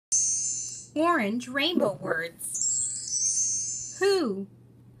Orange rainbow words. Who,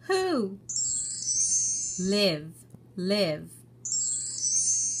 live, live.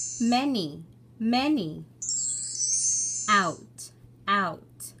 Many, many. Out,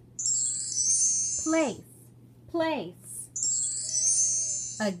 out. Place, place.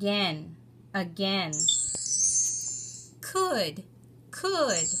 Again, again. Could,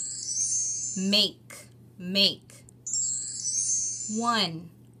 make, make. One,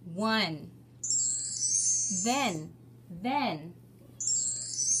 then,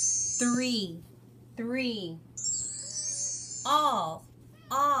 three, all,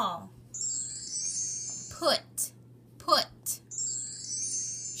 put,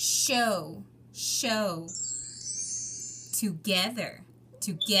 show,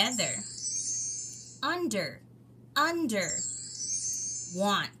 together, under,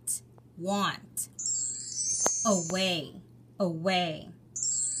 want, away,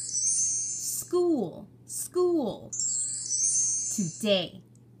 school,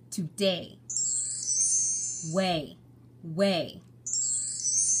 today, way,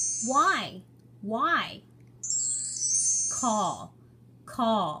 why,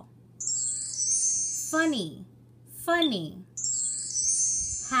 call, funny,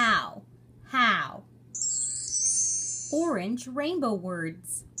 how, orange rainbow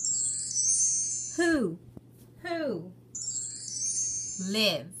words. Who,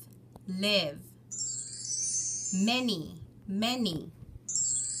 live, many,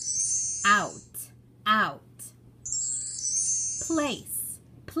 out, place,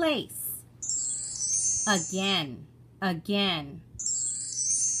 again,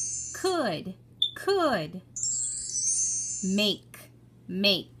 could, make,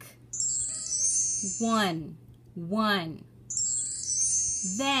 one,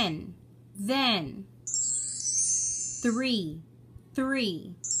 then,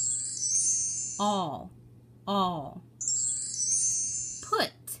 three, all,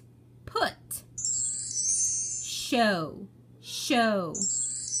 put, show,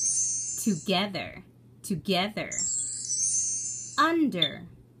 together, under,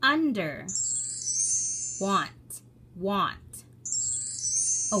 want,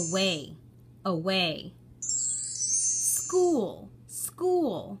 away,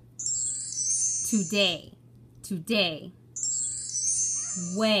 school, today,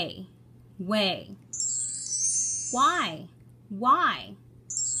 way, why,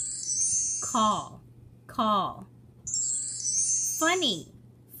 call,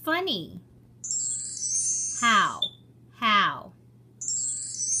 funny, how,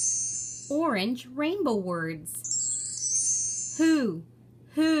 orange rainbow words. Who,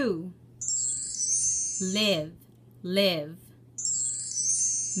 live,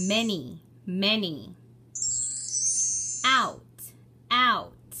 many, out,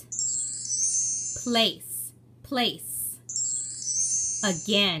 place,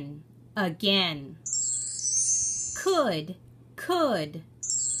 again, could,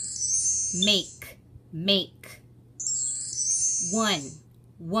 make, one,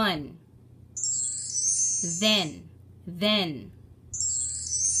 then,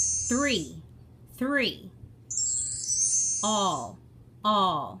 three, all,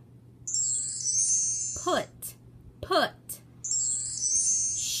 put,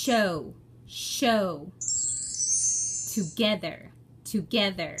 show, together,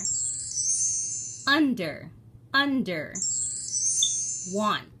 under,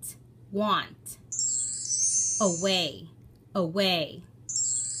 want, away,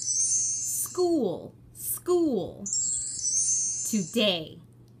 school,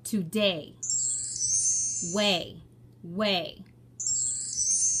 today, way,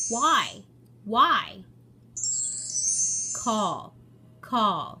 why, call,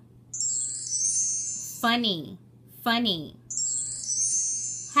 funny,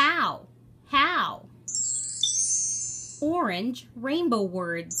 how, orange rainbow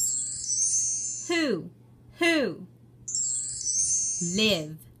words. Who,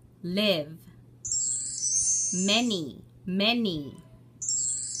 live, many,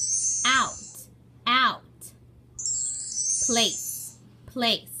 out,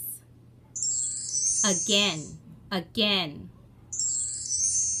 place, again,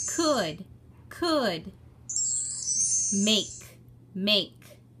 could, make,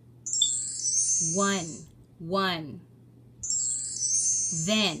 one,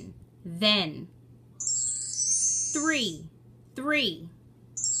 then, three,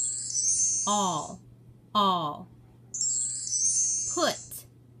 all,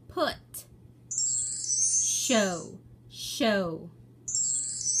 put, show,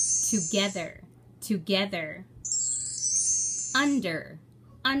 together, under,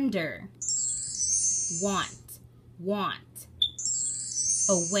 want, want.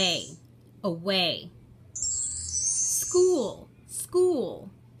 Away, away. School, school.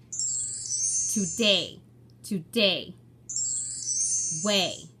 Today, today.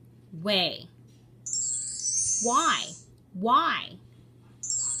 Way, way. Why, why.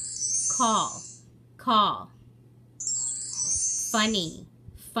 Call, call. Funny,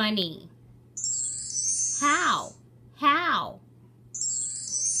 funny. How, how.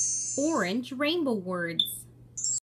 Orange rainbow words.